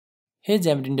Hey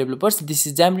Xamarin developers, this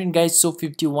is Xamarin guys. So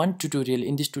 51 tutorial.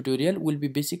 In this tutorial we'll be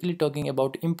basically talking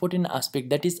about important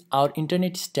aspect, that is our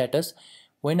internet status.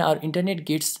 When our internet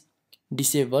gets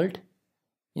disabled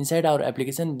inside our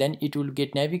application, then it will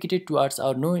get navigated towards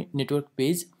our no network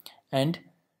page. And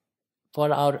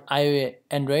for our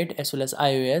Android as well as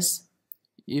iOS,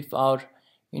 if our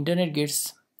internet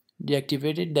gets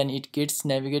deactivated, then it gets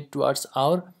navigated towards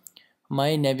our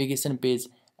my navigation page.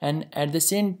 And at the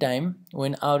same time,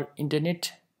 when our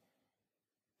internet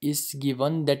is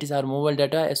given, that is our mobile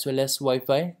data as well as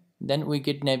Wi-Fi, then we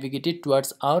get navigated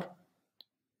towards our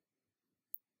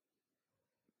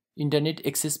internet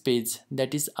access page,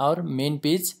 that is our main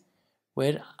page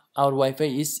where our Wi-Fi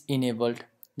is enabled.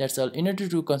 That's all. In order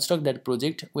to construct that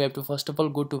project, we have to first of all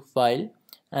go to file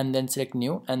and then select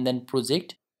new and then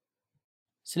project.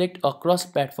 Select a cross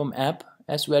platform app,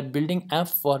 as we are building app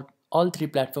for all three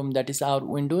platforms, that is our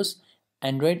Windows,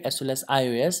 Android as well as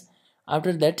iOS.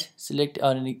 After that, select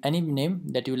any name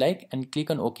that you like and click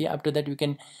on OK. After that, we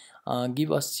can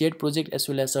give a shared project as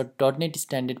well as a .NET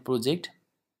standard project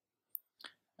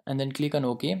and then click on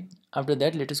OK. After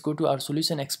that, let us go to our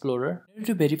Solution Explorer. In order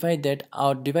to verify that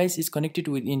our device is connected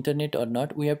with internet or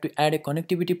not, we have to add a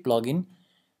connectivity plugin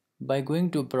by going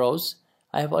to browse.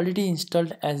 I have already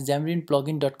installed as Xamarin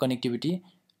plugin.connectivity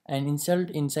and installed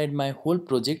inside my whole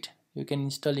project. You can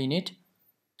install in it.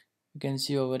 You can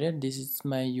see over here, this is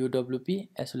my UWP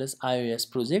as well as iOS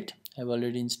project. I have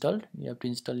already installed. You have to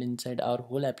install inside our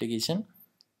whole application.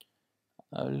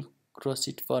 I will close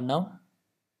it for now.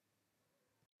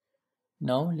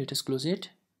 Now let us close it.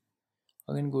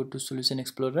 Again go to Solution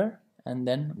Explorer and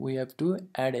then we have to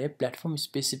add a platform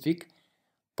specific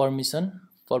permission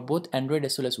for both Android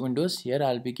as well as Windows. Here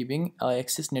I'll be giving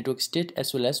access network state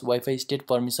as well as Wi-Fi state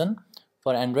permission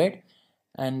for Android,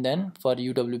 and then for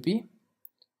UWP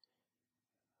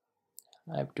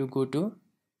I have to go to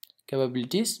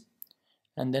capabilities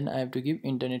and then I have to give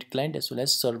internet client as well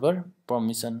as server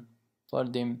permission for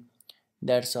them.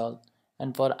 That's all.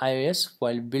 And for iOS,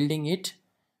 while building it,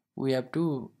 we have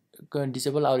to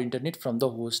disable our internet from the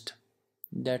host.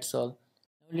 That's all.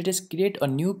 Now let us create a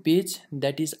new page,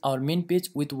 that is our main page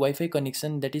with Wi-Fi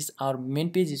connection. That is our main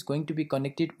page is going to be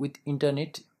connected with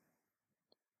internet,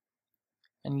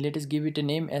 and let us give it a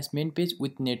name as main page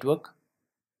with network.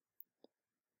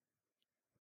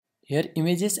 Here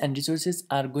images and resources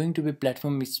are going to be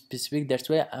platform specific. That's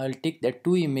why I will take the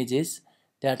two images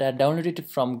that are downloaded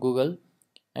from Google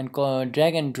and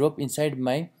drag and drop inside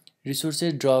my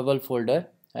resources drawable folder.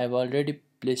 I have already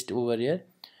placed over here.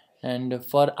 And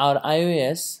for our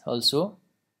iOS also,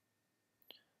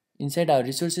 inside our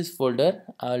resources folder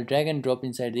I'll drag and drop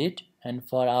inside it, and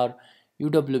for our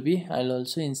UWP I'll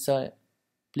also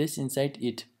place inside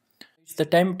it. It's the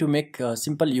time to make a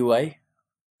simple UI.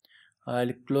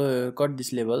 I'll cut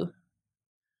this level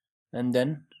and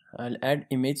then I'll add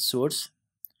image source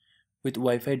with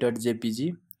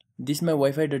Wi-Fi.jpg. This is my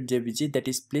Wi-Fi.jpg that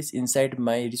is placed inside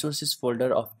my resources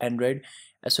folder of Android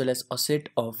as well as a set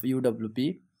of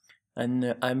UWP,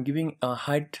 and I'm giving a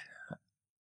height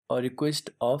or request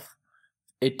of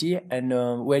 80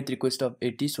 and width request of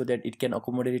 80 so that it can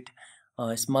accommodate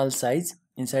a small size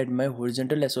inside my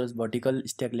horizontal as well as vertical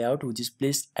stack layout, which is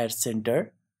placed at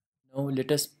center. Now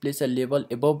let us place a label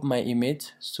above my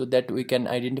image so that we can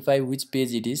identify which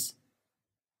page it is.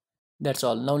 That's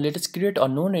all. Now let us create a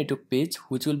no network page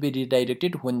which will be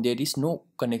redirected when there is no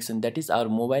connection, that is our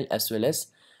mobile as well as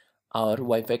our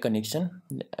Wi-Fi connection.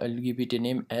 I will give it a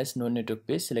name as no network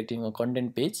page, selecting a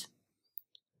content page,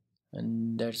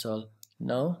 and that's all.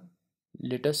 Now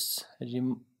let us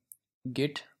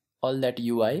get all that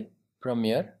UI from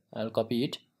here. I'll copy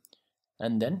it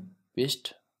and then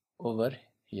paste over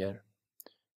here.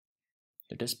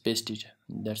 Let us paste it.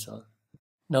 That's all.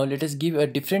 Now let us give a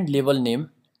different label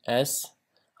name, as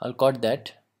I'll call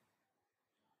that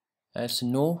as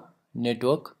no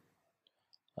network.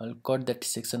 I'll cut that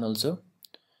section also,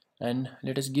 and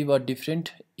let us give a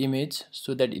different image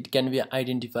so that it can be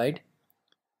identified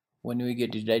when we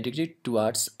get it redirected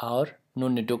towards our no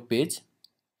network page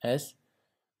as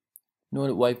no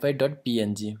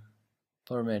Wi-Fi.png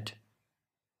format.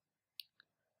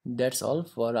 That's all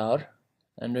for our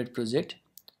Android project.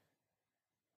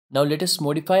 Now let us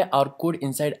modify our code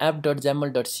inside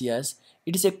app.xaml.cs.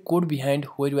 It is a code behind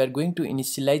where we are going to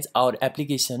initialize our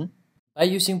application. By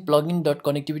using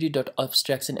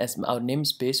plugin.connectivity.abstraction as our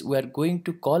namespace, we are going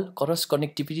to call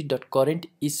cross-connectivity.current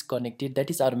is connected. That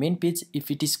is our main page. If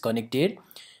it is connected,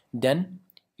 then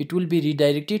it will be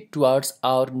redirected towards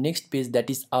our next page, that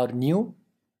is our new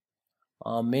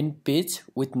main page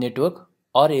with network,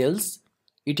 or else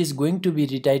it is going to be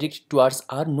redirected towards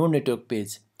our no network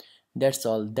page. That's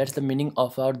all. That's the meaning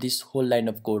of our this whole line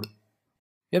of code.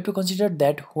 You have to consider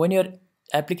that when your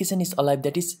application is alive,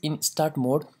 that is in start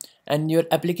mode, and your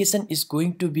application is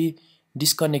going to be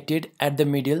disconnected at the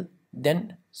middle,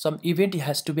 then some event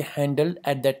has to be handled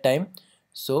at that time.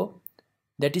 So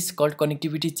that is called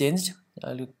connectivity changed.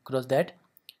 I'll cross that,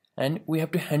 and we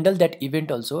have to handle that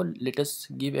event also. Let us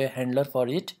give a handler for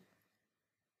it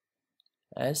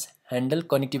as handle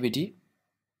connectivity.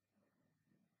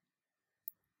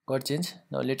 Got changed.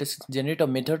 Now let us generate a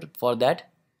method for that,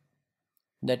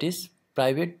 that is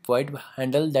private void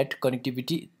handle that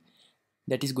connectivity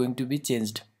that is going to be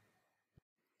changed.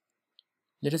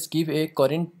 Let us give a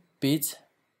current page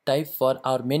type for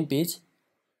our main page,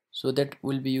 so that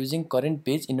we'll be using current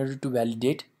page in order to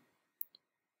validate.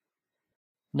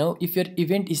 Now if your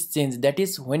event is changed, that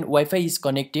is when Wi-Fi is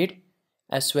connected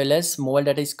as well as mobile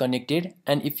data is connected,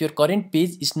 and if your current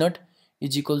page is not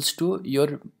is equals to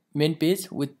your main page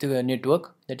with the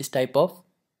network, that is type of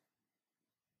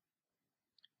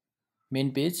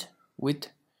main page with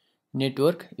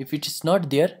network. If it is not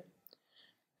there,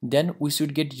 then we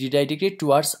should get redirected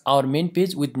towards our main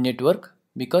page with network,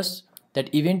 because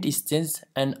that event is changed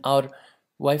and our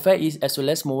Wi-Fi is as well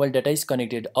as mobile data is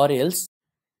connected. Or else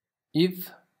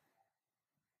if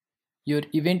your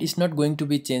event is not going to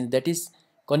be changed, that is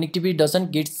connectivity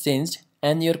doesn't get changed,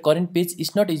 and your current page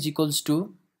is not is equals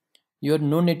to your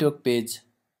no network page,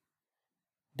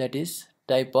 that is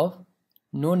type of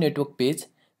no network page,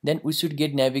 then we should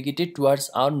get navigated towards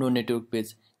our no network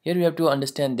page. Here we have to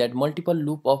understand that multiple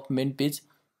loop of main page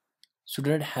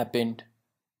shouldn't happen.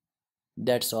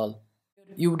 That's all.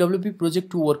 UWP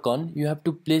project to work on, you have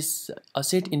to place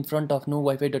asset in front of no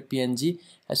wifi.png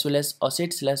as well as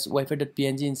asset slash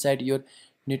wifi.png inside your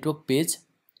network page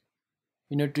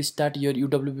in order to start your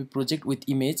UWP project with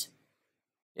image.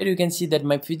 Here you can see that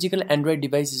my physical Android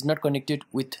device is not connected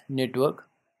with network.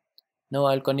 Now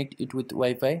I'll connect it with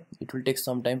Wi-Fi. It will take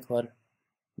some time for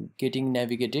getting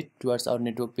navigated towards our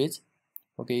network page.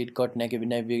 Okay, it got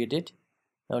navigated.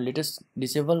 Now let us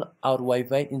disable our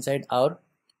Wi-Fi inside our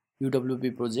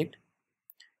UWP project.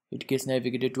 It gets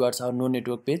navigated towards our no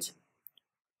network page.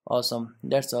 Awesome,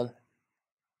 that's all.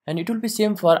 And it will be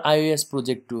same for iOS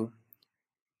project too.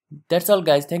 That's all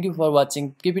guys, thank you for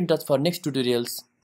watching. Keep in touch for next tutorials.